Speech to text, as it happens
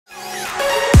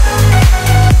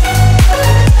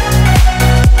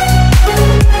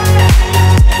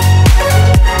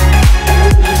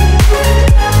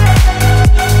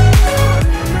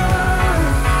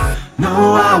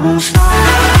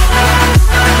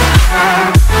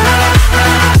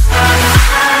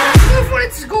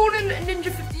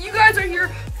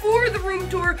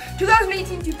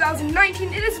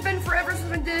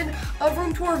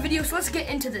video, so let's get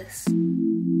into this.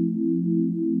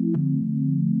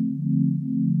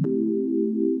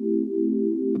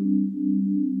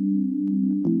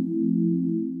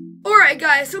 Alright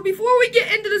guys, so before we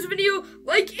get into this video,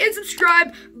 like and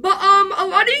subscribe. But a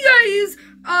lot of you guys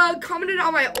commented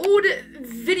on my old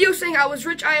video saying I was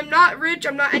rich. I am not rich.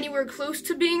 I'm not anywhere close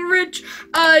to being rich.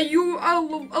 A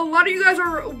lot of you guys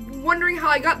are wondering how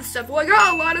I got this stuff. Well, I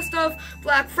got a lot of stuff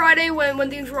Black Friday when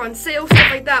things were on sale,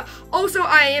 stuff like that. Also,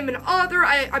 I am an author.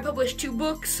 I published 2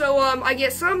 books, so I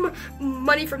get some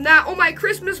money from that. Oh, my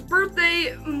Christmas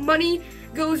birthday money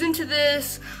goes into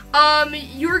this.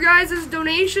 Your guys'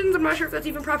 donations, I'm not sure if that's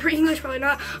even proper English, probably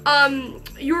not.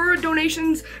 Your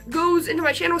donations goes into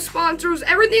my channel, sponsors,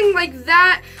 everything like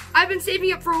that. I've been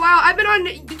saving up for a while. I've been on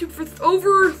YouTube for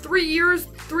over 3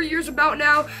 years about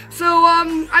now. So,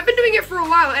 I've been doing it for a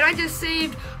while, and I just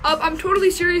saved up. I'm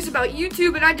totally serious about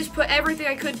YouTube, and I just put everything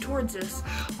I could towards this.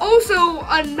 Also,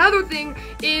 another thing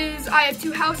is I have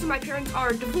 2 houses. My parents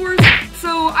are divorced,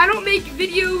 so I don't make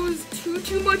videos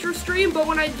too much or stream, but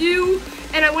when I do,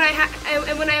 and when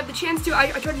I have the chance to, I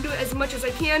try to do it as much as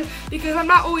I can, because I'm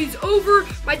not always over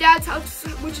my dad's house,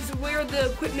 which is where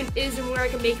the equipment is and where I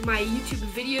can make my YouTube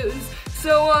videos.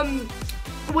 So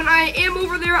when I am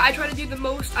over there, I try to do the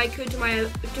most I could to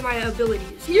my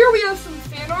abilities. Here we have some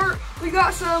fan art. We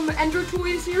got some Ender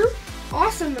toys here.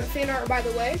 Awesome fan art, by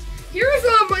the way. Here's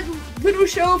my little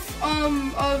shelf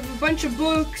of a bunch of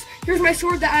books. Here's my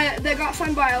sword that got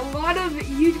signed by a lot of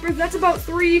YouTubers. That's about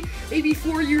 3, maybe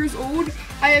 4 years old.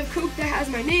 I have Coke that has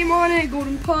my name on it,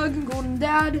 Golden Pug, Golden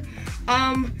Dad,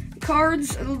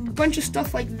 cards, a bunch of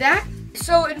stuff like that.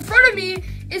 So in front of me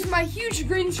is my huge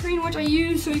green screen, which I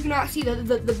use so you cannot see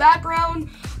the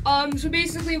background. So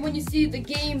basically when you see the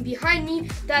game behind me,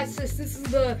 this is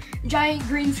the giant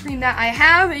green screen that I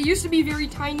have. It used to be very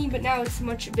tiny, but now it's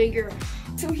much bigger.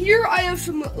 So here I have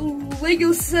some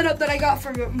Lego setup that I got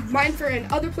from Mindfair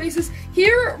and other places.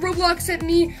 Here Roblox sent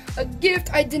me a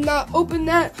gift. I did not open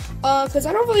that because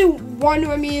I don't really want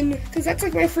to, because that's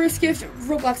like my first gift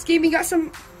Roblox gave me. Got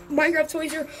some Minecraft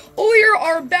toys here. All here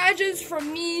are badges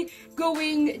from me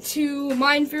going to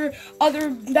Mindfair. Other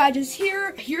badges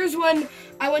here. Here's when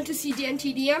I went to see Dan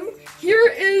TDM. Here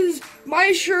is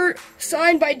my shirt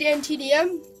signed by Dan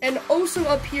TDM, and also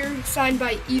up here signed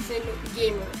by Ethan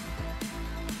Gamer.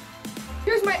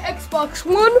 Here's my Xbox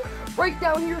One. Right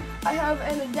down here, I have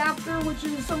an adapter, which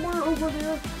is somewhere over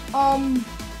there.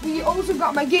 We also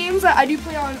got my games that I do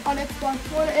play on Xbox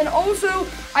One, and also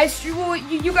I stream. Well,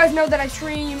 you guys know that I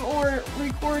stream or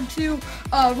record too,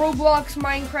 Roblox,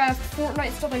 Minecraft,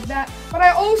 Fortnite, stuff like that. But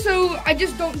I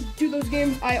just don't do those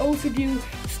games. I also do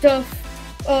stuff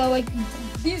like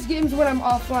these games when I'm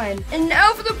offline. And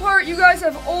now for the part you guys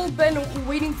have all been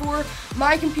waiting for,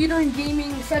 my computer and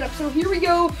gaming setup. So here we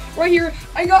go. Right here,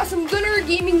 I got some Gunnar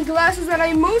gaming glasses that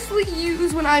I mostly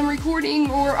use when I'm recording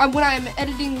or when I'm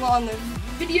editing long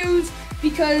videos,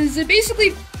 because it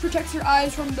basically protects your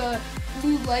eyes from the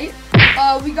blue light.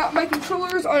 We got my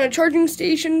controllers on a charging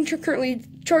station, currently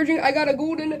charging. I got a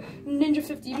golden Ninja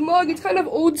 50 mug. It's kind of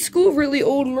old school, really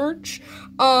old merch.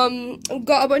 Got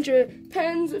a bunch of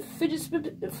pens, fidget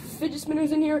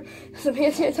spinners in here, some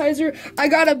hand sanitizer. I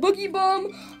got a boogie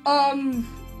bomb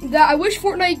that I wish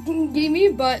Fortnite gave me,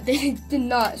 but they did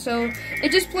not. So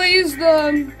it just plays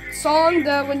the song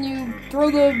that when you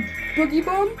throw the boogie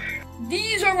bomb.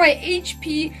 These are my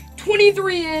HP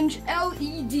 23-inch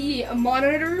LED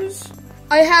monitors.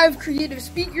 I have creative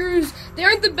speakers. They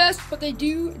aren't the best, but they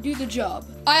do the job.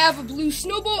 I have a blue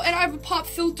Snowball, and I have a pop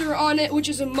filter on it, which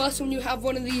is a must when you have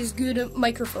one of these good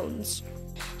microphones.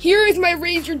 Here is my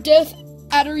Razer Death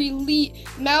Adder Elite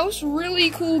mouse. Really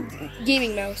cool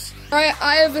gaming mouse. Alright,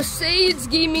 I have a Sage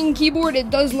gaming keyboard. It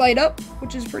does light up,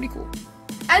 which is pretty cool.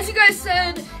 As you guys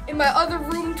said in my other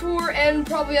room tour, and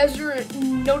probably as you're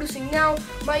noticing now,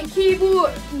 my cable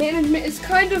management is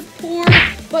kind of poor,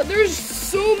 but there's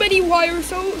so many wires,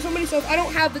 so many stuff. I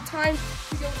don't have the time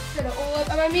to go set it all up.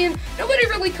 Nobody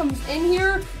really comes in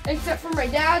here except for my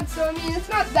dad, so it's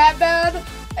not that bad.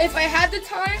 If I had the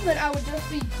time, then I would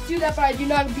definitely do that, but I do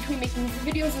not, between making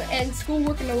videos and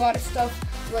schoolwork and a lot of stuff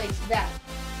like that.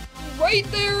 Right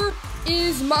there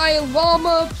is my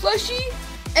llama plushie.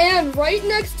 And right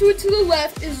next to it to the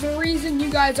left is the reason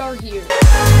you guys are here.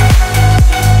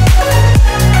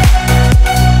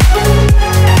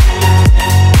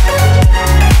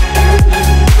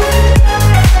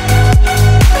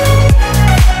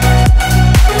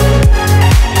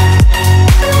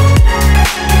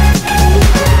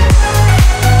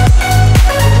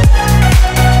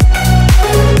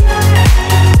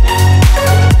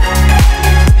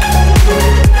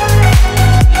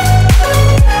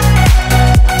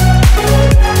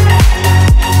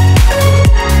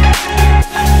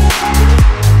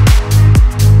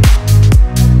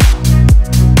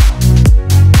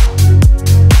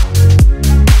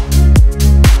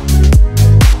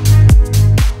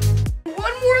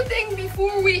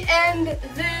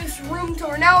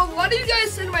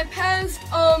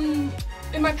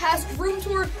 past room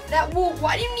tour that, well,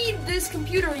 why do you need this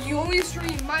computer? You only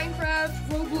stream Minecraft,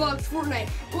 Roblox, Fortnite.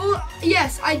 Well,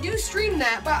 yes, I do stream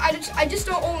that, but I just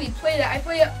don't only play that. I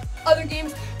play other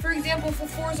games, for example, for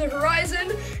Forza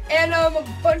Horizon, and a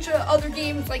bunch of other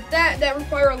games like that that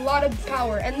require a lot of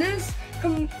power. And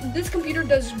this computer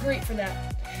does great for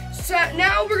that. So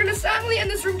now we're gonna sadly end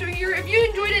this room tour here. If you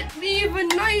enjoyed it, leave a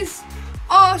nice,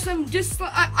 awesome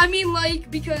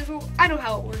like, because, well, I know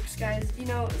how it works, guys. You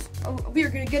know, we are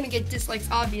gonna get dislikes,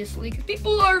 obviously, because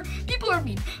people are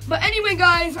mean. But anyway,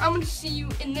 guys, I'm gonna see you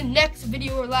in the next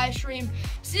video or live stream.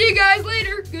 See you guys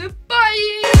later.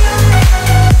 Goodbye.